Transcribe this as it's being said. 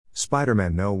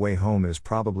Spider-Man No Way Home is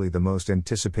probably the most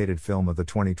anticipated film of the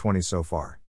 2020s so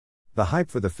far. The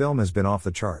hype for the film has been off the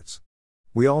charts.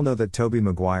 We all know that Tobey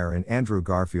Maguire and Andrew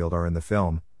Garfield are in the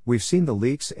film, we've seen the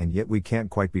leaks and yet we can't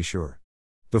quite be sure.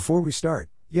 Before we start,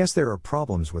 yes, there are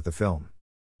problems with the film.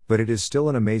 But it is still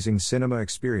an amazing cinema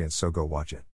experience, so go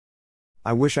watch it.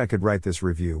 I wish I could write this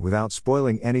review without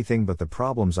spoiling anything, but the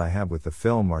problems I have with the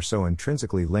film are so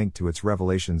intrinsically linked to its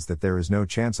revelations that there is no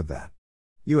chance of that.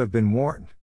 You have been warned.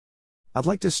 I'd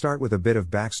like to start with a bit of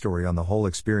backstory on the whole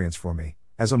experience for me.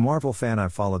 As a Marvel fan, I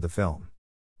followed the film.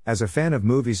 As a fan of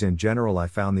movies in general, I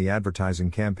found the advertising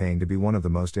campaign to be one of the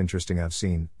most interesting I've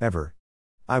seen, ever.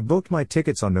 I booked my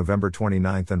tickets on November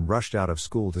 29th and rushed out of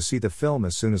school to see the film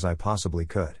as soon as I possibly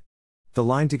could. The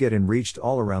line to get in reached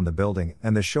all around the building,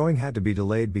 and the showing had to be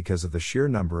delayed because of the sheer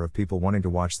number of people wanting to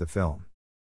watch the film.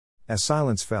 As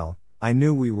silence fell, I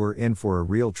knew we were in for a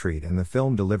real treat, and the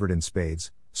film delivered in spades.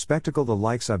 Spectacle the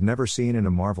likes I've never seen in a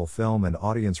Marvel film, and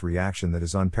audience reaction that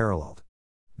is unparalleled.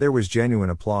 There was genuine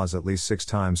applause at least 6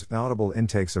 times, audible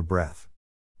intakes of breath.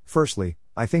 Firstly,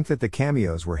 I think that the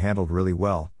cameos were handled really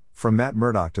well, from Matt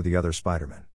Murdock to the other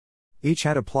Spider-Men. Each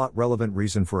had a plot-relevant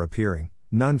reason for appearing,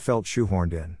 none felt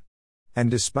shoehorned in.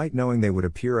 And despite knowing they would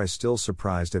appear, I still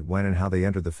surprised at when and how they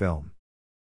entered the film.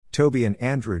 Tobey and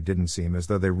Andrew didn't seem as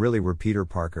though they really were Peter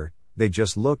Parker, they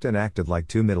just looked and acted like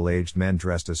 2 middle-aged men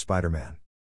dressed as Spider-Man.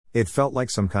 It felt like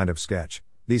some kind of sketch.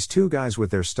 These 2 guys with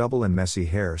their stubble and messy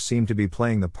hair seemed to be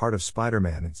playing the part of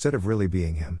Spider-Man instead of really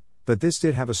being him, but this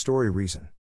did have a story reason.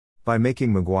 By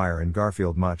making Maguire and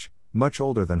Garfield much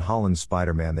older than Holland's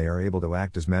Spider-Man, they are able to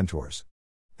act as mentors.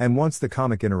 And once the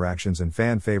comic interactions and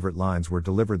fan-favorite lines were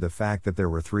delivered, the fact that there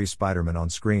were 3 Spider-Men on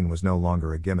screen was no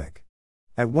longer a gimmick.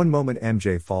 At one moment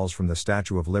MJ falls from the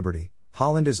Statue of Liberty,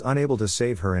 Holland is unable to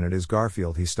save her, and it is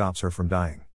Garfield he stops her from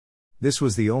dying. This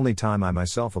was the only time I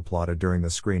myself applauded during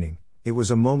the screening. It was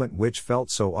a moment which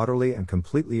felt so utterly and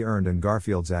completely earned, and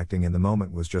Garfield's acting in the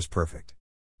moment was just perfect.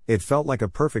 It felt like a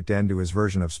perfect end to his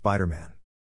version of Spider-Man.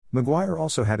 Maguire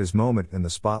also had his moment in the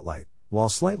spotlight. While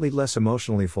slightly less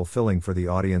emotionally fulfilling for the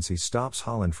audience, he stops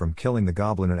Holland from killing the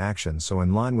Goblin in action, so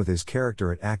in line with his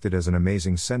character, it acted as an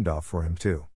amazing send-off for him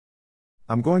too.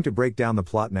 I'm going to break down the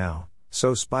plot now.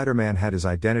 So Spider-Man had his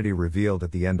identity revealed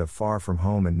at the end of Far From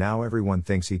Home, and now everyone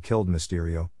thinks he killed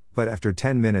Mysterio, but after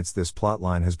 10 minutes this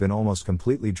plotline has been almost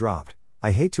completely dropped.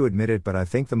 I hate to admit it, but I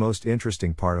think the most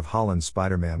interesting part of Holland's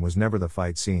Spider-Man was never the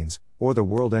fight scenes, or the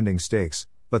world-ending stakes,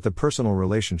 but the personal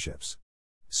relationships.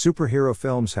 Superhero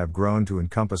films have grown to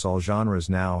encompass all genres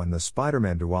now, and the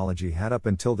Spider-Man duology had up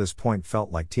until this point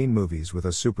felt like teen movies with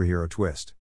a superhero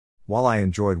twist. While I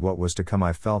enjoyed what was to come,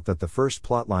 I felt that the first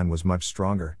plotline was much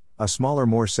stronger. A smaller,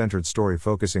 more centered story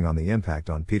focusing on the impact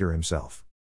on Peter himself.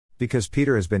 Because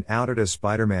Peter has been outed as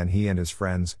Spider-Man, he and his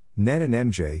friends, Ned and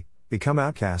MJ, become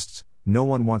outcasts. No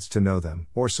one wants to know them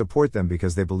or support them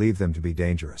because they believe them to be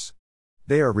dangerous.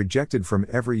 They are rejected from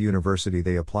every university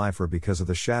they apply for because of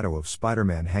the shadow of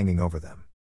Spider-Man hanging over them.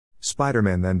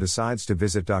 Spider-Man then decides to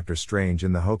visit Doctor Strange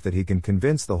in the hope that he can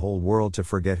convince the whole world to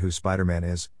forget who Spider-Man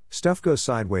is. Stuff goes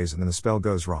sideways and the spell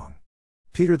goes wrong.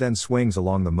 Peter then swings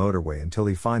along the motorway until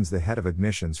he finds the head of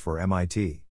admissions for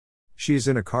MIT. She is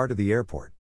in a car to the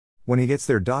airport. When he gets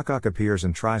there, Doc Ock appears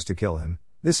and tries to kill him.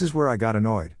 This is where I got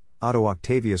annoyed. Otto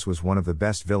Octavius was one of the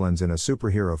best villains in a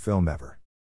superhero film ever.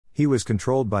 He was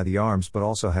controlled by the arms but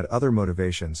also had other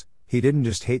motivations. He didn't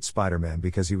just hate Spider-Man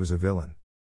because he was a villain.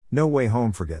 No Way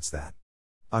Home forgets that.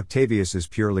 Octavius is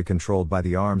purely controlled by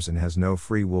the arms and has no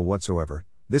free will whatsoever.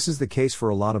 This is the case for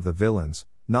a lot of the villains.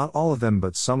 Not all of them,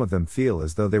 but some of them feel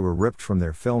as though they were ripped from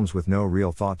their films with no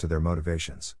real thought to their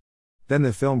motivations. Then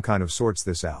the film kind of sorts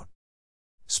this out.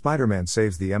 Spider-Man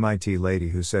saves the MIT lady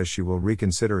who says she will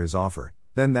reconsider his offer,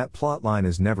 then that plot line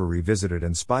is never revisited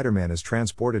and Spider-Man is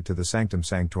transported to the Sanctum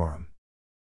Sanctorum.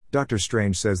 Doctor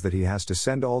Strange says that he has to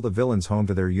send all the villains home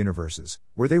to their universes,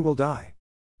 where they will die.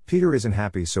 Peter isn't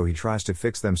happy, so he tries to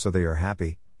fix them so they are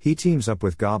happy. He teams up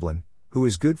with Goblin, who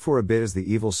is good for a bit as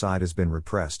the evil side has been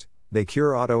repressed. They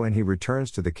cure Otto and he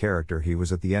returns to the character he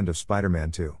was at the end of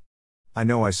Spider-Man 2. I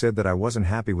know I said that I wasn't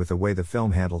happy with the way the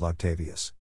film handled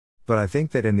Octavius. But I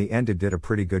think that in the end it did a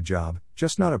pretty good job,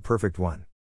 just not a perfect one.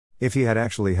 If he had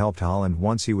actually helped Holland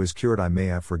once he was cured, I may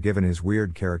have forgiven his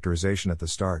weird characterization at the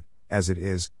start. As it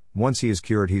is, once he is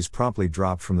cured he's promptly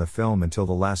dropped from the film until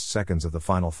the last seconds of the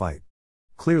final fight.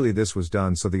 Clearly this was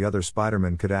done so the other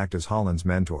Spider-Man could act as Holland's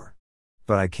mentor.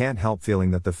 But I can't help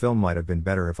feeling that the film might have been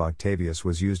better if Octavius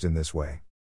was used in this way.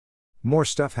 More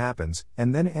stuff happens,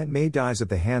 and then Aunt May dies at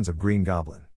the hands of Green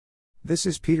Goblin. This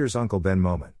is Peter's Uncle Ben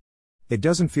moment. It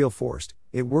doesn't feel forced,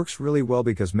 it works really well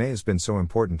because May has been so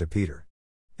important to Peter.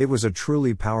 It was a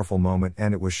truly powerful moment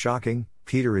and it was shocking.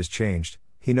 Peter is changed,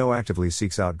 he now actively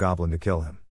seeks out Goblin to kill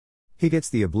him. He gets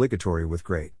the obligatory with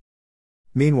great.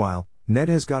 Meanwhile, Ned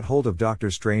has got hold of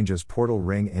Doctor Strange's portal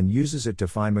ring and uses it to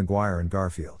find Maguire and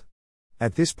Garfield.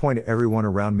 At this point everyone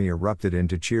around me erupted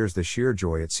into cheers. The sheer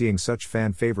joy at seeing such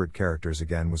fan-favorite characters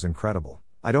again was incredible.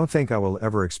 I don't think I will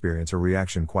ever experience a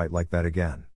reaction quite like that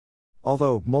again.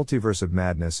 Although, Multiverse of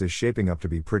Madness is shaping up to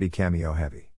be pretty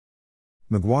cameo-heavy.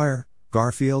 Maguire,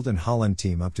 Garfield and Holland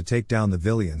team up to take down the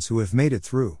villains who have made it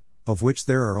through, of which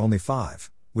there are only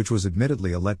 5, which was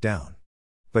admittedly a letdown.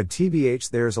 But TBH,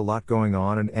 there's a lot going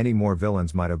on and any more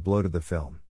villains might have bloated the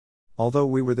film. Although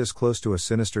we were this close to a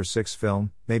Sinister Six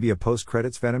film, maybe a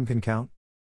post-credits Venom can count?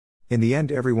 In the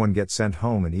end everyone gets sent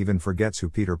home and even forgets who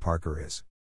Peter Parker is.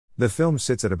 The film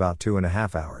sits at about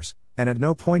 2.5 hours, and at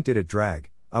no point did it drag.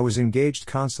 I was engaged,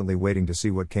 constantly waiting to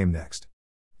see what came next.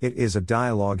 It is a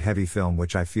dialogue-heavy film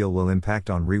which I feel will impact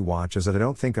on rewatch, as I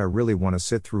don't think I really want to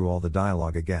sit through all the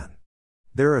dialogue again.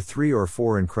 There are 3 or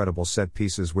 4 incredible set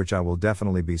pieces which I will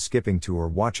definitely be skipping to or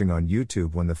watching on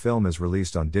YouTube when the film is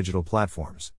released on digital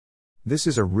platforms. This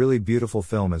is a really beautiful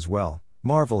film as well.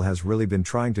 Marvel has really been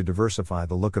trying to diversify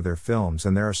the look of their films,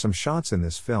 and there are some shots in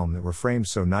this film that were framed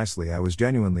so nicely I was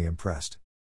genuinely impressed.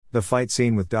 The fight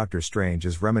scene with Doctor Strange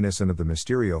is reminiscent of the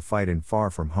Mysterio fight in Far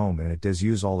From Home, and it does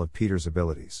use all of Peter's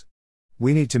abilities.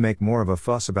 We need to make more of a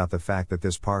fuss about the fact that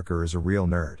this Parker is a real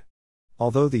nerd.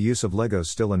 Although the use of Legos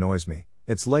still annoys me,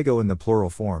 it's Lego in the plural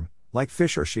form, like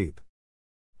fish or sheep.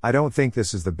 I don't think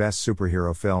this is the best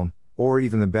superhero film, or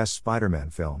even the best Spider-Man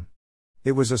film.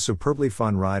 It was a superbly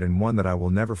fun ride and one that I will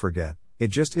never forget. It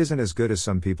just isn't as good as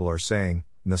some people are saying.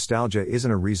 Nostalgia isn't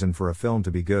a reason for a film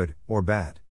to be good, or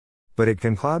bad. But it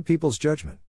can cloud people's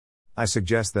judgment. I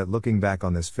suggest that looking back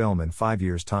on this film in 5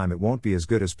 years' time it won't be as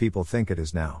good as people think it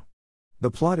is now. The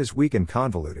plot is weak and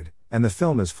convoluted, and the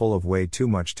film is full of way too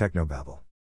much technobabble.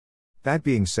 That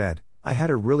being said, I had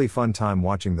a really fun time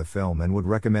watching the film and would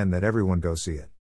recommend that everyone go see it.